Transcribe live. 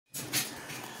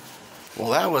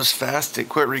Well, that was fast. It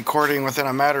quit recording within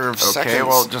a matter of seconds. Okay,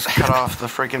 well, just cut off the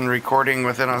freaking recording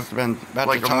within been about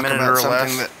like to a talk minute about or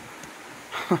something less.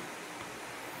 that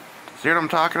See what I'm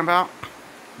talking about?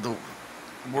 the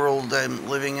world I'm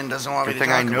living in doesn't want me Good to thing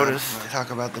talk I about. noticed. I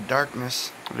talk about the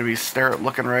darkness. To be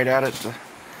looking right at it to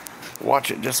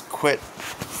watch it just quit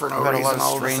For no I've had a reason, lot of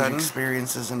all of a strange sudden.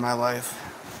 experiences in my life.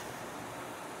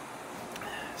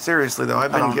 Seriously though,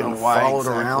 I've I been don't getting know why followed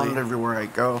exactly. around everywhere I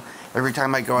go. Every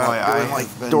time I go out I doing like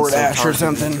have been DoorDash so or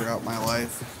something, throughout my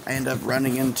life. I end up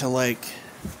running into it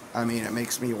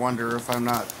makes me wonder if I'm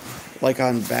not like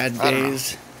on bad I don't know.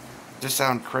 days, just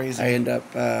sound crazy. I end up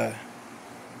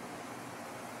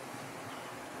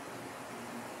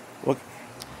look,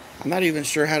 I'm not even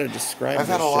sure how to describe I've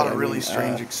this had a lot shit. of I really mean,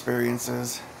 strange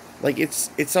experiences. like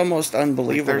it's almost Like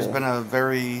unbelievable. there's been a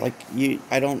very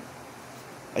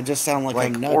I just sound like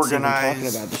I'm nuts even talking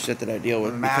about the shit that I deal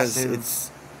with because massive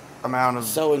it's amount of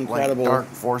so incredible dark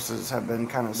forces have been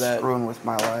kind of that screwing with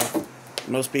my life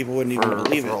most people wouldn't even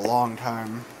believe for it. a long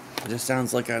time. It just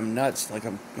sounds like I'm nuts, like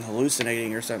I'm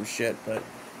hallucinating or some shit, but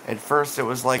At first it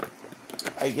was like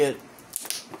I get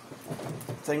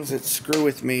things that screw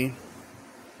with me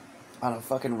on a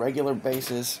fucking regular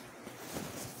basis.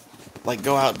 Like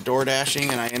go out door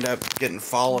dashing and I end up getting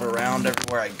followed around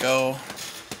everywhere I go.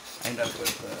 I end up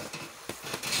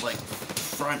with like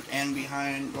front and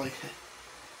behind, like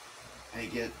I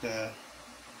get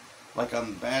like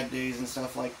on bad days and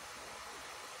stuff like.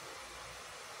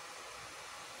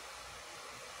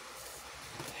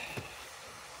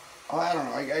 Oh, I don't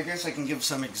know. I guess I can give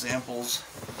some examples.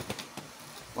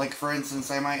 Like, for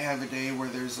instance, I might have a day where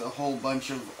there's a whole bunch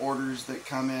of orders that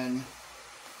come in,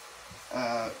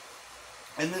 and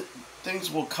things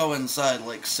will coincide,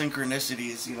 like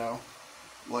synchronicities, you know.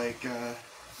 Like,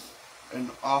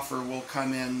 an offer will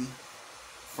come in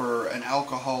for an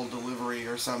alcohol delivery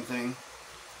or something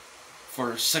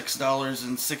for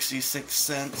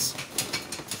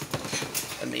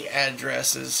 $6.66. And the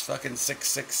address is fucking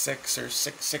 666 or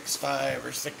 665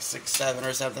 or 667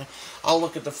 or something. I'll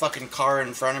look at the fucking car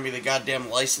in front of me, the goddamn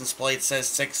license plate says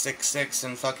 666,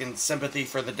 and fucking Sympathy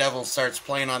for the Devil starts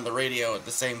playing on the radio at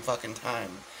the same fucking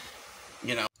time.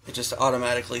 You know, it just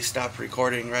automatically stopped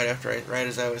recording right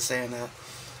as I was saying that.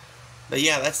 But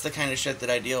yeah, that's the kind of shit that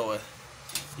I deal with.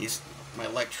 My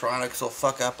electronics will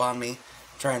fuck up on me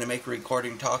trying to make a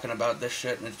recording talking about this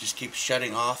shit, and it just keeps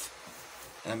shutting off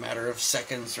in a matter of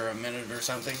seconds or a minute or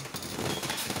something.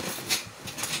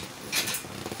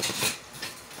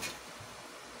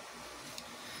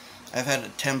 I've had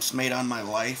attempts made on my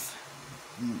life.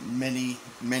 Many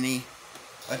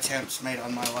attempts made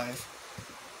on my life.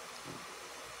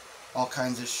 All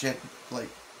kinds of shit, like,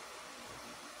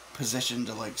 positioned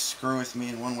to, like, screw with me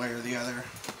in one way or the other.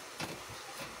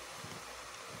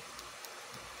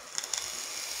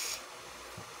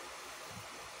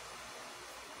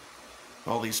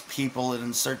 All these people that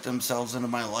insert themselves into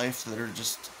my life that are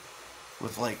just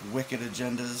with like wicked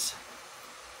agendas,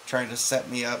 trying to set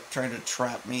me up, trying to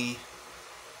trap me,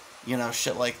 you know,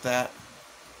 shit like that.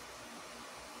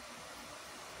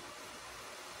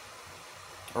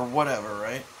 Or whatever,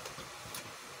 right?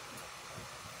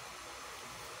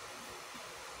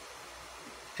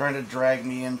 Trying to drag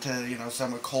me into, you know,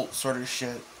 some occult sort of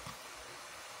shit.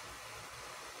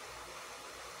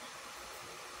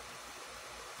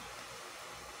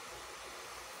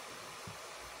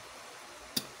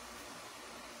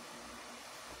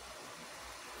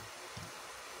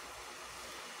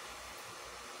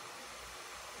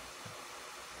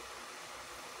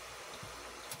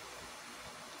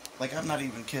 Like, I'm not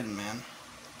even kidding, man.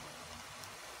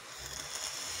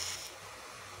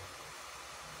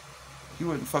 You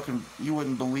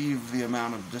wouldn't believe the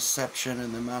amount of deception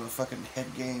and the amount of fucking head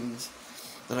games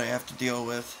that I have to deal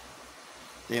with.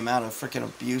 The amount of freaking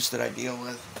abuse that I deal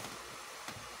with.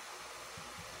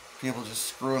 People just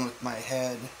screwing with my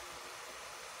head.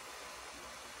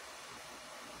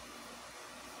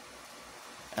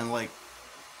 And like,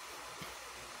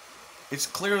 it's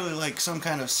clearly like some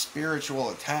kind of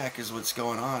spiritual attack is what's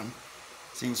going on.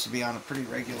 Seems to be on a pretty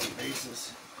regular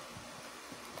basis.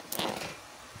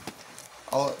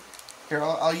 I'll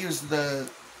use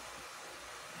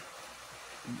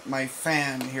my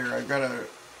fan here. I've got a.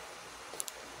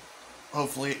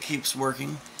 Hopefully it keeps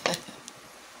working.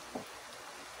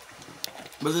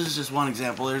 But this is just one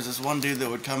example. There's this one dude that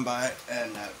would come by,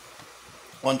 and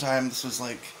one time, this was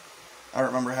like, I don't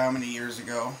remember how many years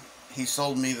ago, he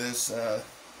sold me this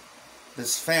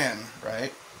this fan,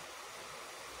 right,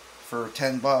 for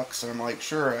 $10, and I'm like,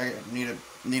 sure, I need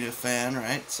a fan,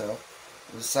 right? So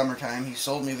it was summertime. He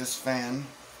sold me this fan,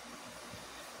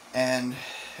 and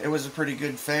it was a pretty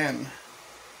good fan.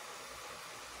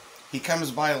 he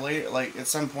comes by later, like at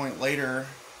some point later,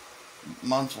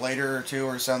 month later or two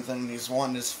or something, and he's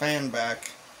wanting his fan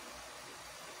back.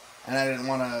 And I didn't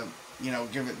want to, you know,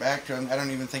 give it back to him. I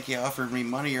don't even think he offered me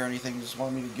money or anything. He just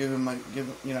wanted me to give him,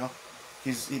 you know,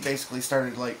 he basically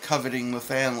started like coveting the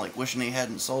fan, like wishing he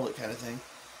hadn't sold it, kind of thing.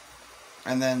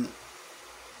 And then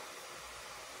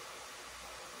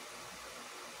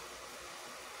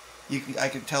I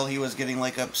could tell he was getting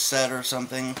like upset or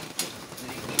something.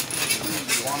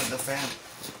 He wanted the fan,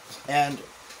 and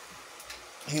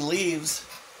he leaves.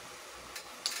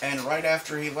 And right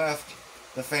after he left,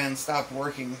 the fan stopped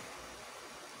working.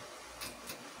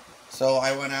 So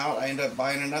I went out, I ended up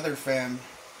buying another fan.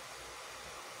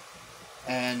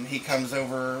 And he comes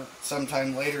over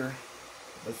sometime later.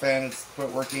 The fan has quit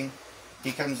working.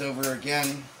 He comes over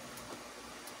again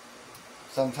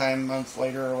sometime months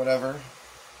later or whatever.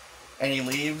 And he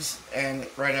leaves, and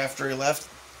right after he left,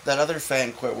 that other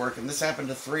fan quit working. This happened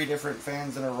to 3 different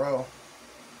fans in a row.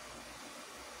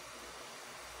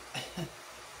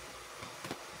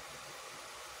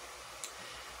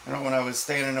 I know when I was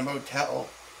staying in a motel,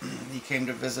 he came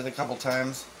to visit a couple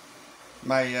times.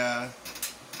 My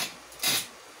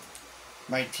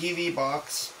TV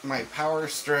box, my power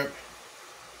strip,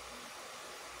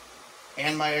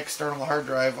 and my external hard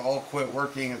drive all quit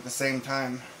working at the same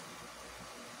time.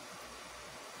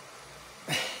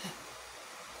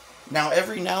 Now,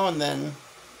 every now and then,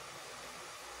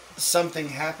 something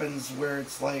happens where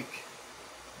it's like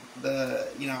the,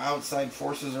 you know, outside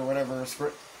forces or whatever.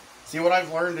 See, what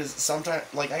I've learned is sometimes,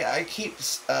 like, I keep,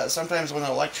 sometimes when the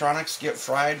electronics get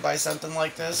fried by something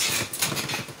like this,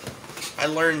 I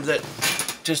learned that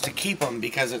just to keep them,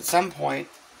 because at some point,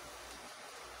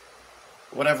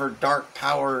 whatever dark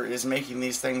power is making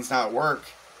these things not work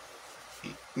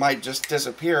might just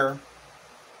disappear,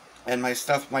 and my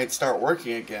stuff might start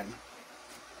working again.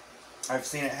 I've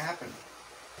seen it happen.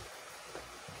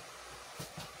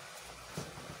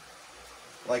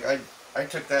 Like, I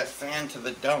took that fan to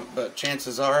the dump, but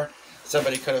chances are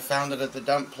somebody could have found it at the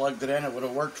dump, plugged it in, it would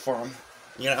have worked for them.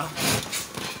 You know?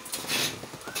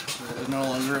 It's no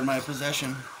longer in my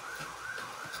possession.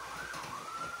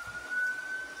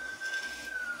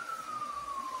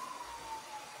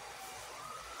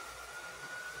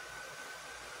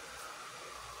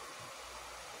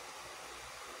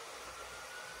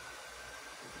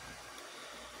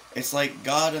 It's like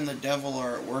God and the devil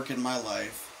are at work in my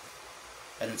life.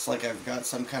 And it's like I've got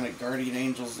some kind of guardian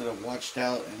angels that have watched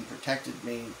out and protected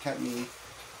me and kept me,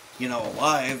 you know,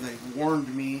 alive. They've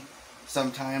warned me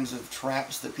sometimes of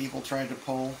traps that people tried to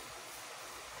pull.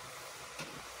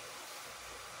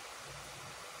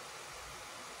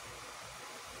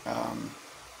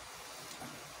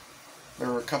 There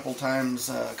were a couple times,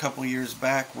 a couple years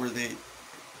back, where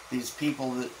these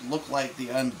people that look like the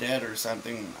undead or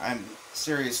something,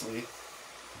 seriously,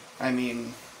 I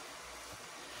mean,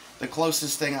 the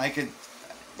closest thing I could,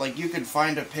 like, you could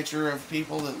find a picture of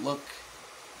people that look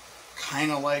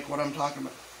kind of like what I'm talking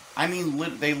about. I mean,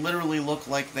 they literally look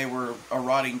like they were a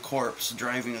rotting corpse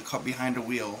driving behind a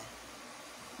wheel.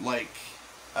 Like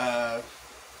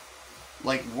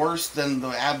worse than the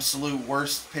absolute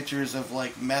worst pictures of,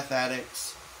 like, meth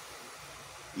addicts,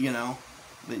 you know,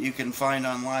 that you can find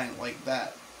online, like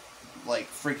that. Like,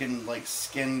 freaking, like,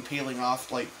 skin peeling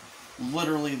off, like,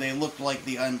 literally they looked like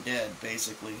the undead,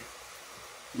 basically.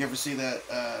 You ever see that,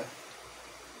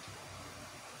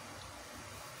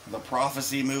 the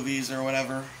Prophecy movies or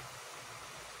whatever?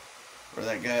 Where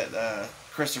that guy,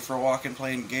 Christopher Walken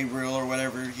playing Gabriel or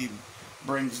whatever, he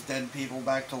brings dead people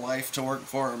back to life to work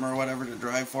for him or whatever, to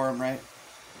drive for him, right?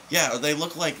 Yeah, they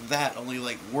look like that, only,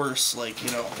 like, worse, like,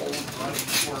 you know, old running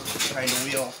corpse behind a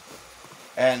wheel.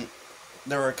 And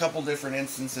there were a couple different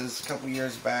instances a couple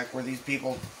years back where these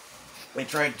people, they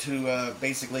tried to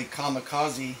basically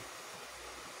kamikaze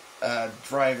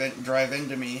drive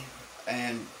into me,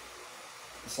 and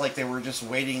it's like they were just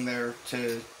waiting there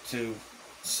to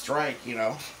strike, you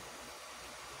know.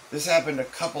 This happened a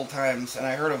couple times, and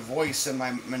I heard a voice in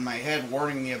my head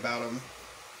warning me about them.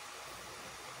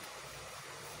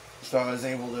 So I was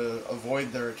able to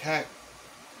avoid their attack.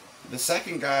 The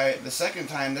second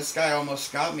time, this guy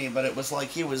almost got me, but it was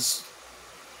like it was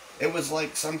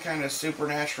like some kind of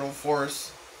supernatural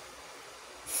force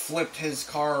flipped his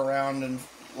car around, and,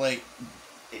 like,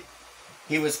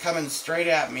 he was coming straight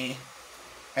at me,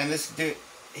 and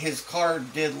his car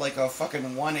did, like, a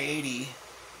fucking 180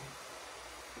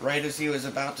 right as he was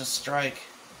about to strike,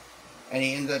 and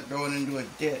he ended up going into a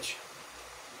ditch.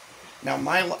 Now,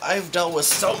 I've dealt with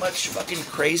so much fucking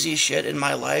crazy shit in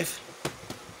my life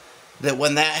that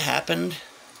when that happened,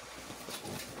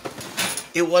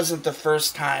 it wasn't the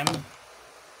first time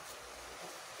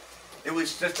It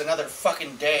was just another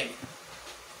fucking day.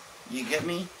 You get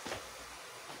me?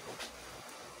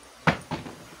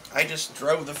 I just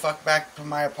drove the fuck back to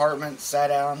my apartment, sat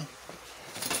down,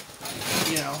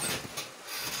 you know.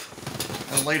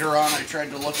 And later on, I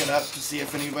tried to look it up to see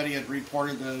if anybody had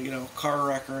reported the, you know, car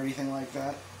wreck or anything like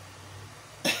that.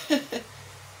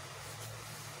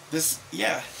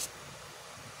 Yeah.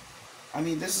 I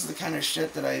mean, this is the kind of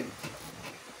shit that I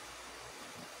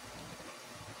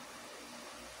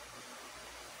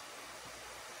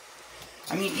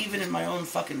mean, even in my own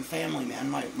fucking family,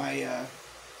 man,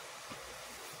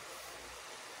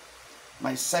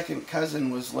 my second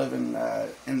cousin was living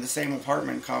in the same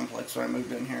apartment complex when I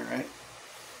moved in here, right?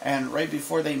 And right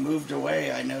before they moved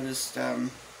away, I noticed her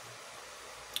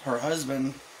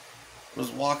husband was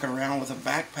walking around with a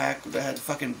backpack that had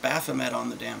fucking Baphomet on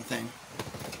the damn thing.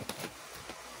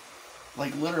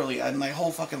 Like, literally, my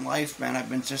whole fucking life, man, I've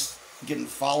been just getting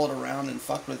followed around and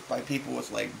fucked with by people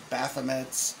with, like,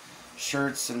 Baphomets,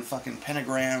 shirts, and fucking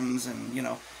pentagrams, and, you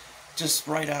know, just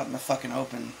right out in the fucking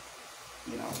open,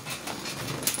 you know.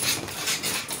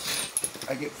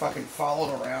 I get fucking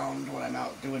followed around when I'm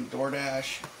out doing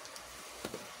DoorDash.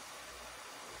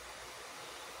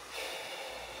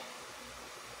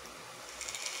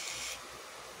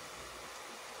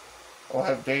 I'll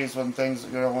have days when things,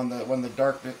 you know, when the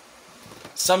darkness.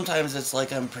 Sometimes it's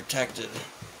like I'm protected,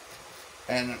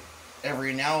 and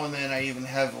every now and then I even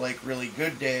have like really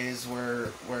good days where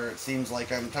it seems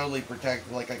like I'm totally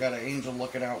protected, like I got an angel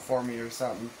looking out for me or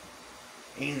something,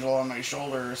 angel on my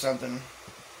shoulder or something.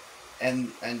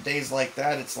 And days like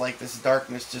that, it's like this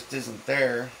darkness just isn't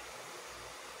there,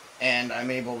 and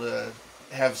I'm able to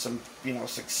have some, you know,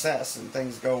 success and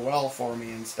things go well for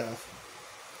me and stuff.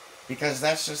 Because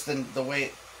that's just the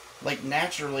way, like,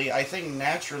 naturally, I think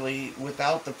naturally,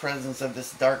 without the presence of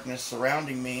this darkness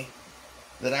surrounding me,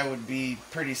 that I would be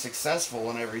pretty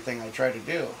successful in everything I try to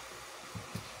do.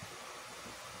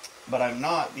 But I'm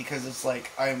not, because it's like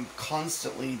I'm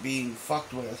constantly being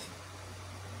fucked with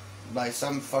by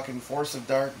some fucking force of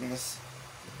darkness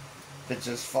that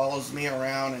just follows me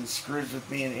around and screws with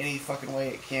me in any fucking way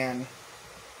it can.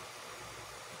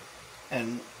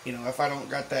 And, you know, if I don't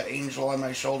got that angel on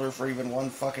my shoulder for even 1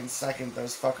 fucking second,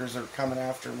 those fuckers are coming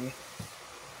after me.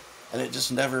 And it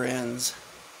just never ends.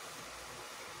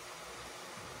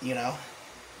 You know?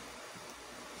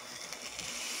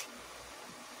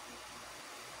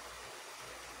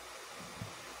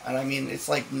 And I mean, it's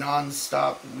like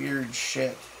non-stop weird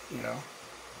shit, you know?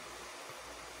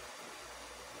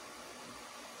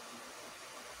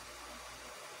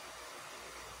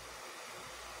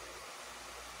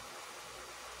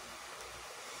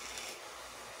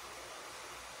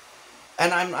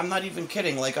 And I'm not even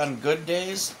kidding. Like, on good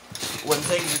days, when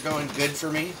things are going good for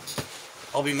me,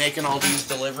 I'll be making all these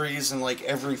deliveries, and like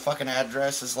every fucking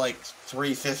address is like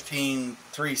 315,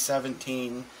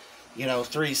 317, you know,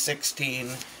 316.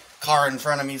 Car in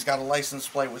front of me's got a license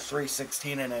plate with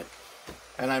 316 in it.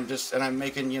 And I'm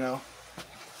making, you know,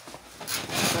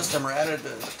 customer added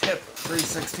a tip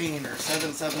 316 or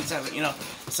 777, you know,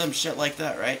 some shit like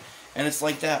that, right? And it's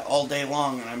like that all day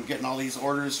long, and I'm getting all these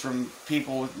orders from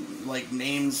people with, like,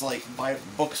 names, like,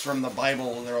 books from the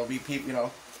Bible. There will be people, you know,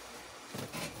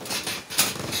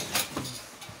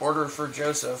 order for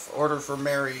Joseph, order for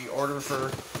Mary, order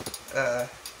for,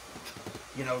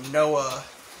 you know, Noah,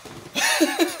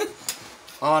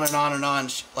 on and on and on,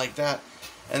 like that.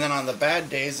 And then on the bad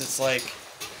days, it's like,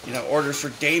 you know, orders for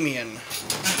Damien,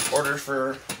 orders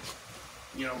for,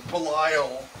 you know,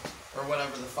 Belial, or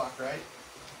whatever the fuck, right?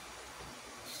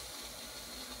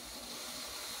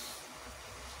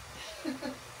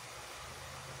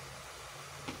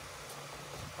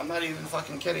 I'm not even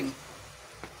fucking kidding.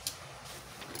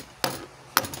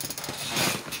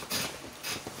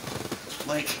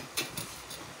 Like,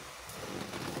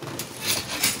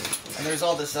 and there's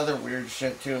all this other weird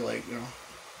shit too, like, you know,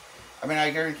 I mean, I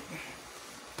guarantee,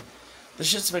 this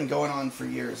shit's been going on for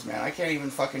years, man. I can't even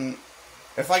fucking,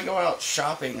 if I go out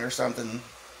shopping or something,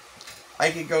 I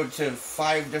could go to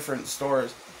 5 different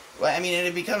stores. Well, I mean, and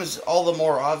it becomes all the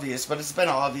more obvious, but it's been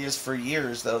obvious for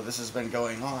years, though, this has been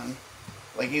going on.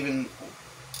 Like, even,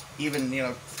 you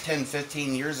know, 10,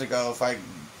 15 years ago, if I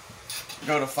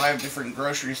go to 5 different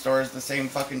grocery stores, the same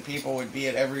fucking people would be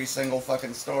at every single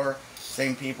fucking store.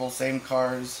 Same people, same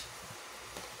cars.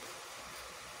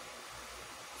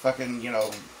 Fucking, you know,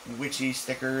 witchy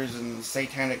stickers and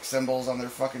satanic symbols on their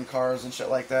fucking cars and shit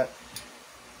like that.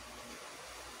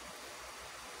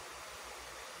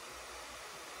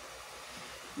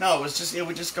 No, it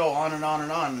would just go on and on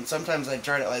and on. And sometimes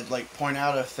I'd like point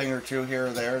out a thing or two here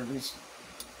or there.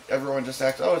 everyone just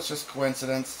acts, oh, it's just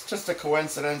coincidence. It's just a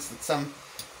coincidence that some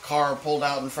car pulled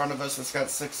out in front of us that's got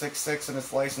 666 in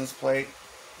its license plate,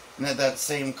 and that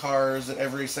same car is at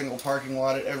every single parking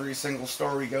lot at every single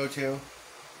store we go to,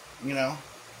 you know?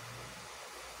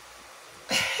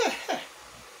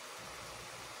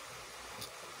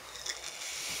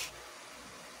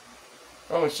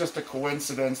 Oh, it's just a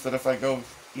coincidence that if I go,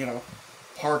 you know,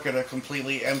 park at a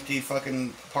completely empty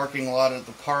fucking parking lot at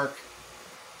the park,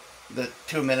 that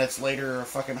 2 minutes later a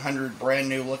fucking 100 brand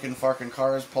new looking fucking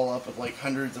cars pull up with like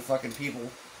hundreds of fucking people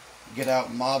get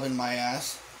out mobbing my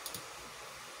ass.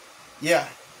 Yeah.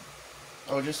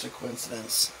 Oh, just a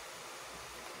coincidence.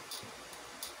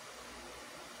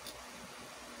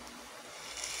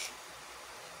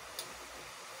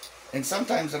 And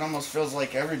sometimes it almost feels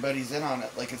like everybody's in on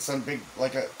it, like it's some big,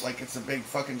 like it's a big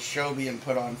fucking show being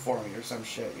put on for me or some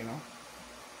shit, you know?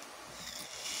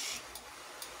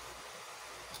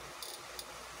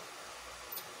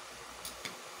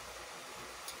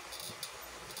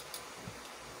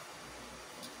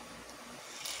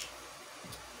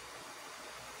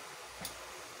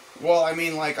 Well, I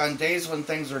mean, like on days when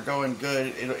things are going good,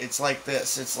 it's like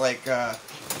this. It's like, you know,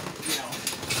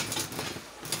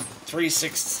 I'm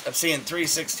seeing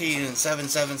 316 and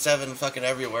 777 fucking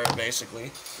everywhere,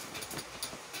 basically.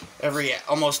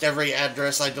 Almost every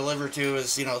address I deliver to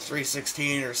is, you know,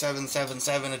 316 or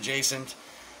 777 adjacent.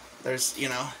 There's, you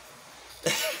know,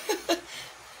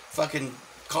 fucking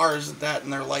cars with that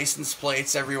and their license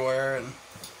plates everywhere, and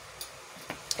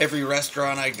every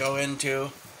restaurant I go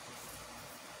into,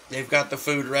 they've got the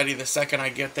food ready the second I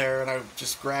get there, and I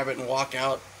just grab it and walk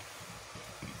out,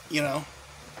 you know.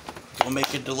 We'll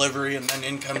make a delivery, and then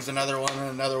in comes another one,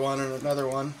 and another one, and another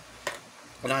one.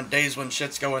 And on days when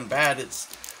shit's going bad, it's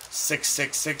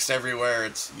 666 everywhere.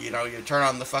 It's, you know, you turn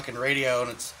on the fucking radio,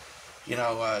 and it's, you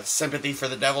know, Sympathy for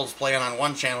the Devil's playing on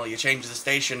one channel. You change the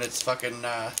station, it's fucking,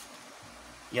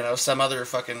 you know, some other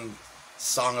fucking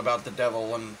song about the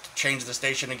devil, and change the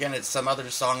station again, it's some other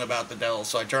song about the devil.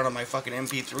 So I turn on my fucking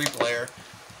MP3 player,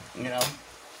 you know.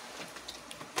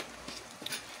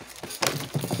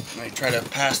 I try to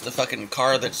pass the fucking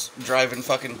car that's driving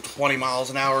fucking 20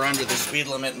 miles an hour under the speed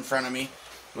limit in front of me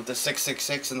with the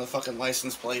 666 and the fucking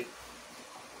license plate.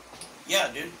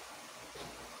 Yeah, dude.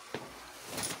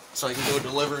 So I can go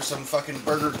deliver some fucking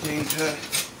Burger King to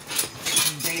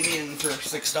Damien for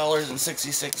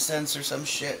 $6.66 or some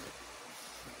shit.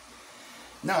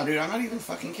 No, dude, I'm not even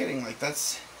fucking kidding. Like,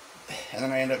 that's... And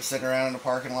then I end up sitting around in the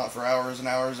parking lot for hours and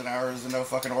hours and hours and no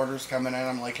fucking orders coming in.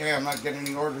 I'm like, hey, I'm not getting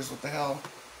any orders, what the hell?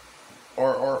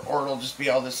 Or it'll just be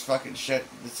all this fucking shit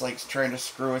that's like trying to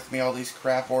screw with me, all these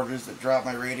crap orders that drop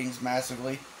my ratings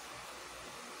massively.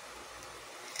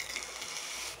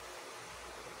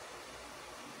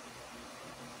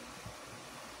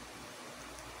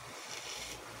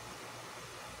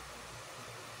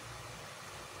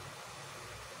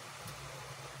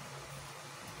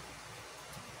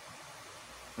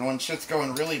 And when shit's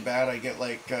going really bad, I get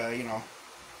like, you know,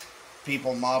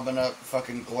 people mobbing up,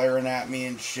 fucking glaring at me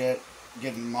and shit.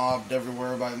 Getting mobbed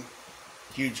everywhere by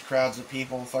huge crowds of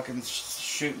people, fucking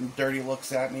shooting dirty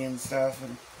looks at me and stuff,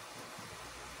 and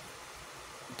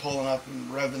pulling up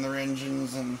and revving their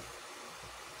engines, and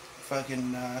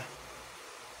fucking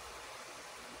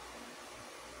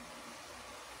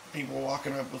people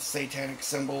walking up with satanic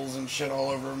symbols and shit all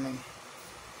over them and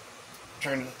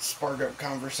trying to spark up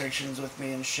conversations with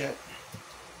me and shit.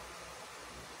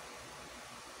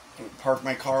 Park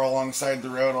my car alongside the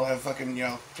road, I'll have fucking, you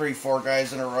know, 3-4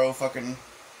 guys in a row fucking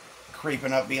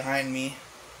creeping up behind me,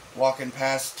 walking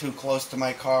past too close to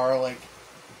my car, like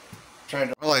trying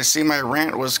to... Well, I see my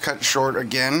rant was cut short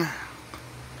again.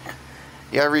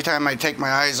 Yeah, every time I take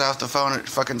my eyes off the phone, it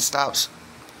fucking stops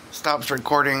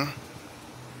recording.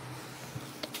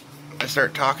 I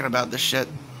start talking about this shit.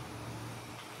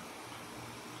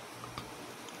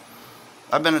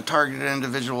 I've been a targeted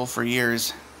individual for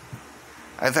years.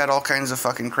 I've had all kinds of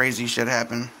fucking crazy shit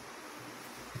happen.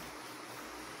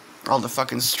 All the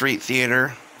fucking street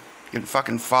theater. Getting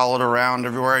fucking followed around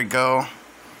everywhere I go.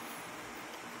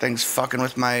 Things fucking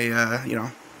with my, you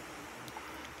know,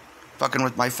 fucking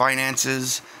with my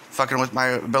finances. Fucking with my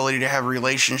ability to have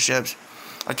relationships.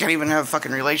 I can't even have a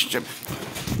fucking relationship.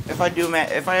 If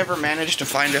I ever manage to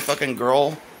find a fucking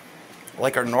girl,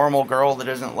 like a normal girl that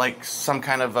isn't like some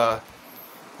kind of a,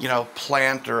 you know,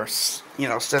 plant or, you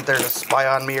know, sit there to spy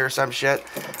on me or some shit.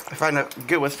 If I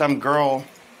get with some girl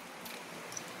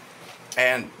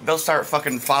and they'll start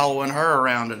fucking following her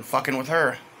around and fucking with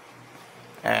her.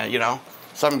 And, you know,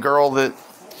 some girl that...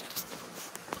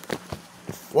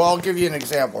 Well, I'll give you an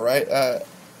example, right?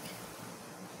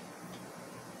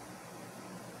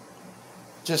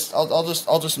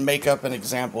 I'll just make up an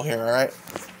example here, all right?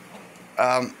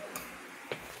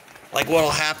 Like what'll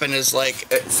happen is like,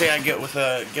 say I get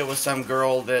with some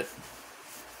girl that,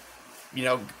 you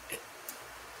know,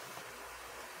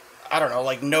 I don't know,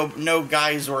 like no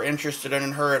guys were interested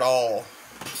in her at all.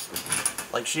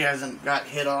 Like she hasn't got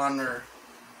hit on or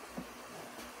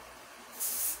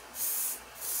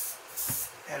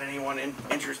had anyone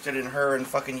interested in her in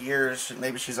fucking years.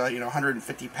 Maybe she's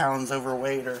 150 pounds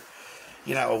overweight or,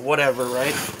 whatever,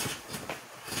 right?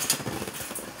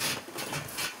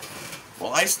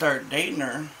 Well, I start dating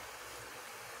her.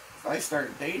 If I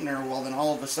start dating her, well then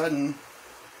all of a sudden,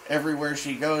 everywhere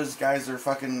she goes, guys are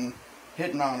fucking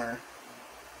hitting on her.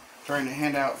 Trying to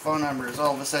hand out phone numbers.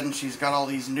 All of a sudden she's got all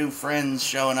these new friends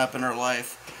showing up in her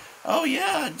life. Oh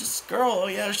yeah, this girl, oh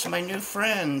yeah, she's my new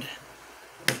friend.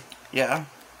 Yeah.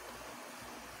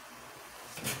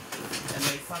 And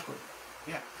they fuck with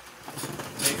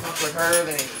her,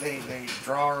 they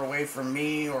draw her away from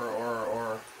me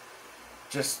or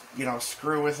just,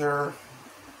 screw with her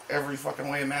every fucking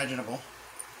way imaginable.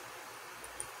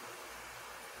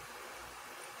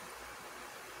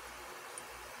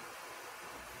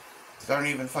 So I don't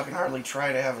even fucking hardly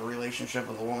try to have a relationship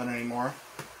with a woman anymore.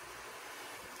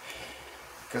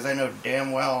 Because I know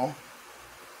damn well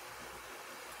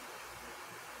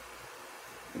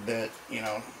that,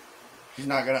 she's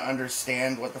not going to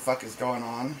understand what the fuck is going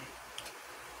on.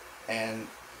 And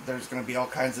there's going to be all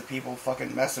kinds of people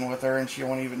fucking messing with her and she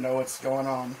won't even know what's going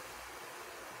on.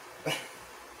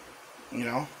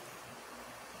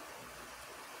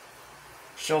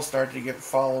 She'll start to get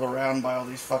followed around by all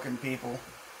these fucking people.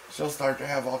 She'll start to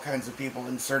have all kinds of people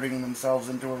inserting themselves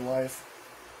into her life.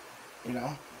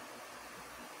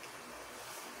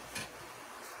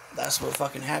 That's what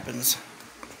fucking happens.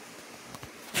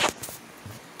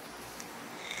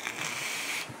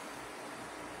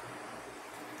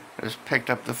 I just picked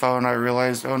up the phone. I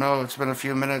realized, oh no, it's been a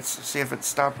few minutes. See if it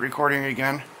stopped recording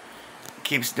again. It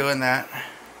keeps doing that.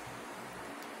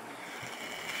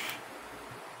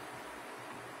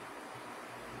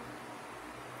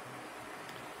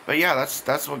 But yeah,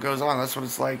 that's what goes on. That's what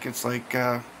it's like. It's like,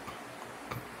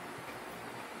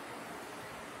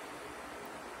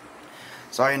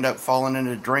 so I end up falling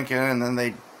into drinking, and then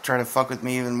they try to fuck with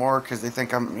me even more because they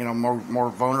think I'm, more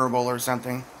vulnerable or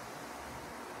something.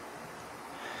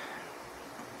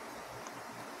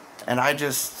 And I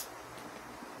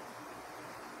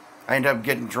end up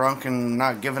getting drunk and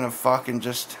not giving a fuck and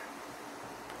just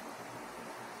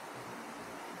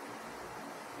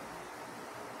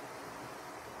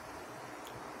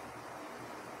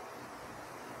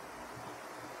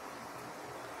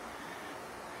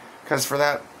because for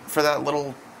that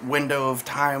little window of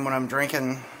time when I'm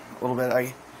drinking a little bit,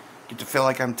 I get to feel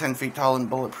like I'm 10 feet tall and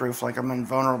bulletproof, like I'm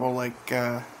invulnerable, like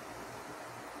I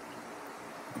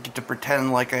get to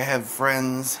pretend like I have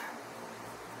friends.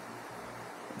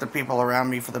 The people around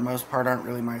me, for the most part, aren't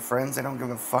really my friends. They don't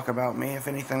give a fuck about me. If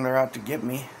anything, they're out to get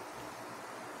me.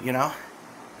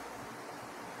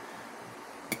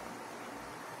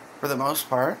 For the most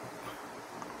part.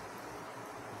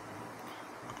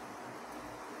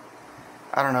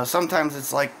 I don't know. Sometimes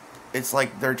it's like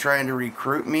they're trying to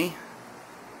recruit me,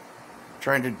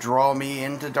 trying to draw me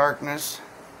into darkness.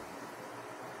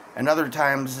 And other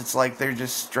times it's like they're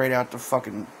just straight out to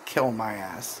fucking kill my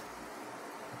ass.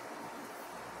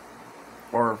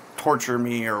 Or torture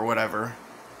me or whatever.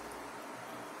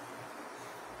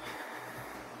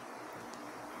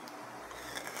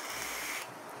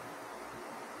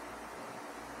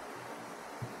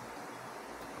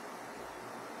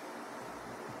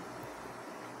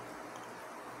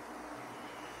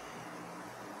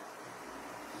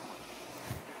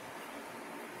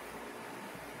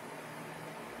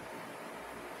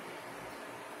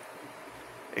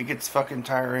 It gets fucking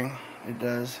tiring. It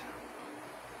does.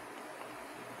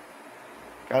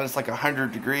 God, it's like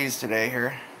 100 degrees today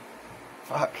here.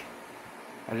 Fuck.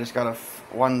 I just got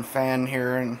one fan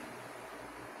here and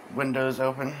windows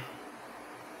open.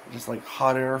 Just like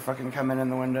hot air fucking coming in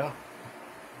the window.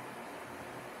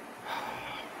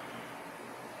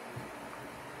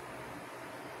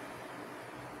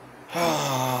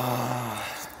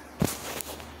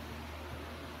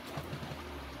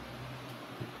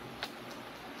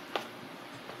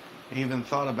 I even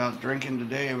thought about drinking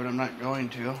today, but I'm not going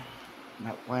to. I'm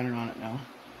not planning on it now.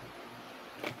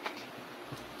 I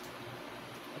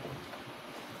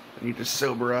need to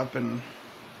sober up and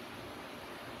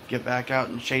get back out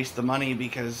and chase the money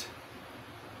because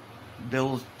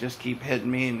bills just keep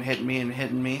hitting me and hitting me and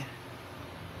hitting me.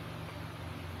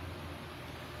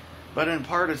 But in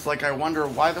part, it's like I wonder,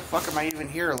 why the fuck am I even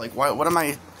here? Like, what am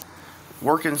I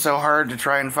working so hard to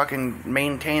try and fucking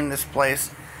maintain this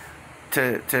place,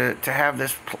 to have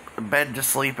this bed to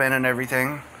sleep in and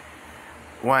everything,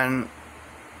 when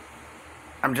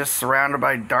I'm just surrounded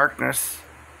by darkness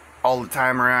all the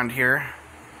time around here.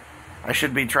 I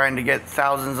should be trying to get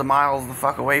thousands of miles the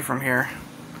fuck away from here.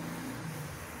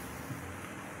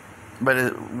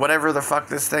 But whatever the fuck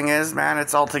this thing is, man,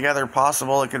 it's altogether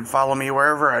possible it could follow me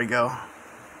wherever I go.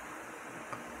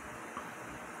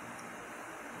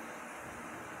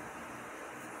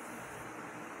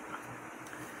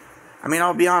 I mean,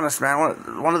 I'll be honest, man.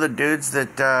 One of the dudes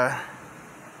that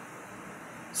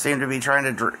seemed to be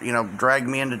trying to, drag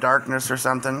me into darkness or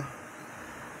something.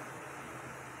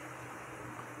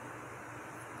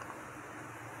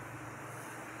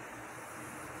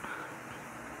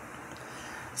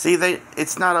 See,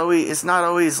 it's not always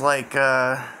like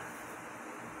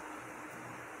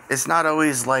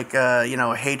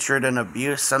hatred and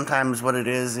abuse. Sometimes what it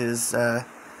is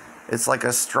it's like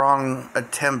a strong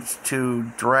attempt to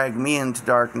drag me into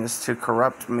darkness, to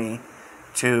corrupt me,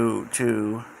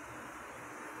 to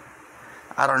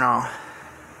I don't know,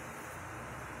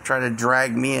 try to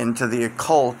drag me into the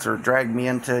occult, or drag me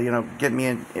into, get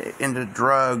me into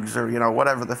drugs, or,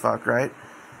 whatever the fuck, right?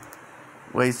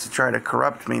 Ways to try to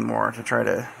corrupt me more, to try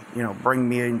to, bring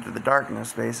me into the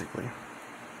darkness, basically.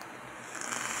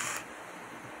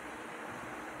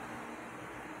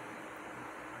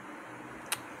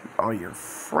 All your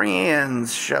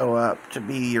friends show up to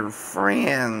be your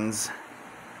friends.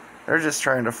 They're just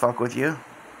trying to fuck with you,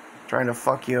 trying to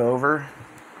fuck you over,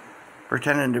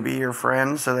 pretending to be your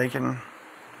friend so they can,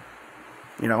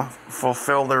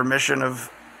 fulfill their mission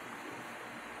of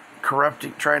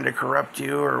trying to corrupt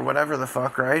you, or whatever the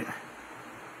fuck, right?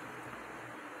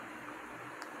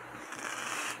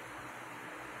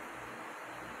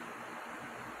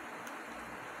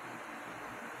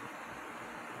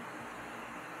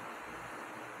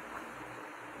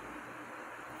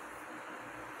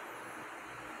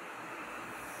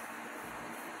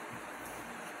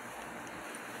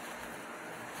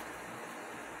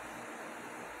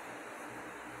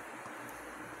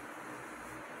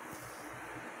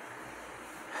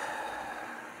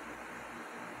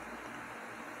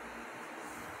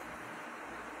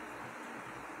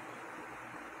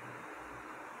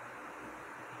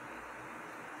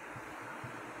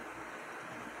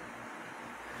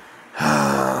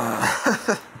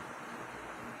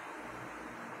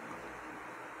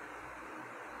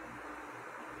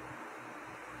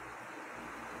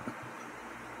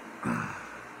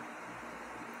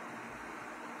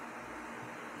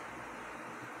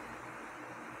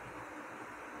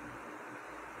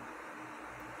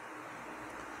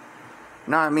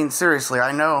 No, I mean, seriously,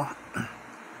 I know.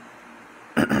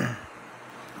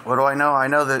 What do I know? I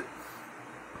know that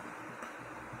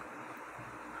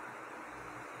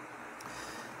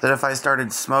if I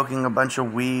started smoking a bunch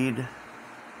of weed,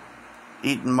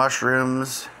 eating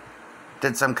mushrooms,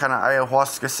 did some kind of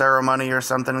ayahuasca ceremony or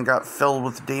something, and got filled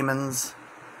with demons,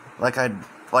 like I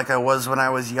was when I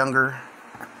was younger.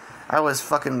 I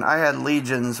had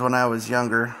legions when I was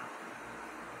younger.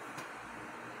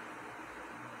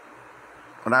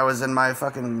 When I was in my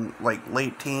fucking,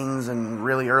 late teens and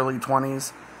really early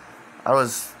 20s, I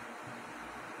was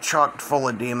chocked full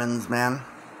of demons, man.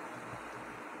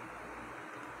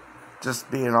 Just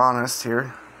being honest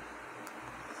here.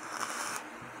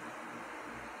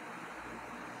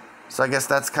 So I guess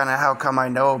that's kind of how come I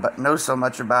know so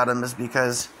much about them, is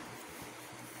because,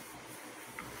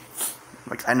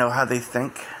 I know how they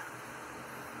think.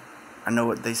 I know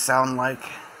what they sound like.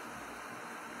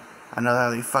 I know how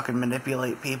they fucking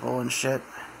manipulate people and shit.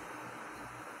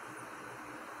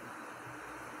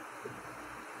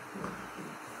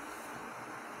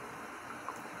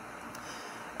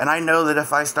 And I know that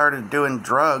if I started doing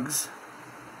drugs,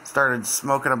 started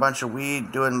smoking a bunch of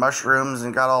weed, doing mushrooms,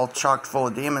 and got all chocked full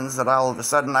of demons, that all of a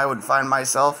sudden I would find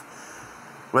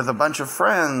myself with a bunch of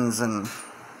friends, and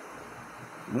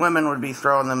women would be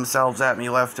throwing themselves at me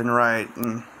left and right,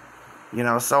 and,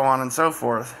 so on and so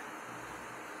forth.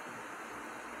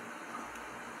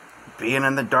 Being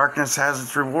in the darkness has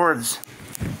its rewards.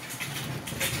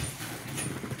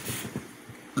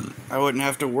 I wouldn't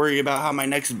have to worry about how my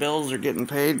next bills are getting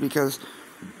paid, because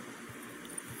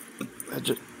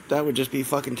that would just be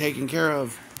fucking taken care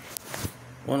of,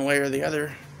 one way or the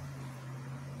other.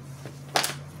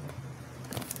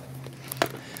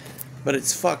 But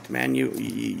it's fucked, man.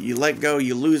 You let go,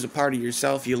 you lose a part of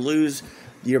yourself, you lose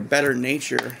your better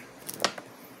nature.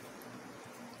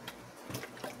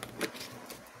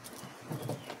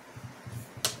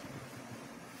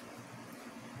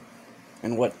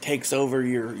 And what takes over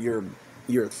your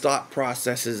Your thought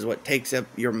processes, what takes up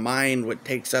your mind, what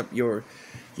takes up your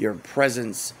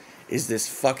presence is this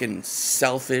fucking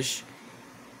selfish,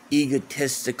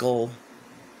 egotistical,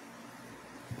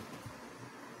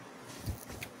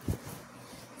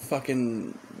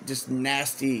 fucking just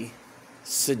nasty,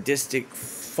 sadistic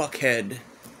fuckhead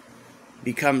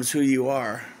becomes who you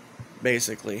are,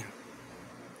 basically.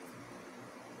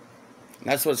 And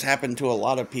that's what's happened to a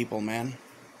lot of people, man.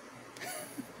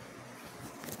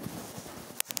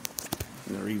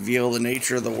 Reveal the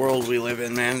nature of the world we live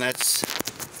in, man. That's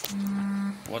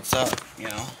what's up, you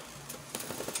know.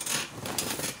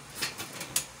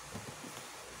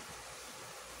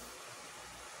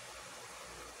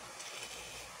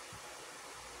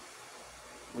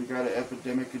 We got an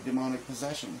epidemic of demonic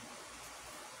possession.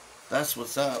 That's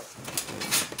what's up.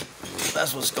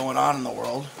 That's what's going on in the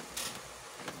world.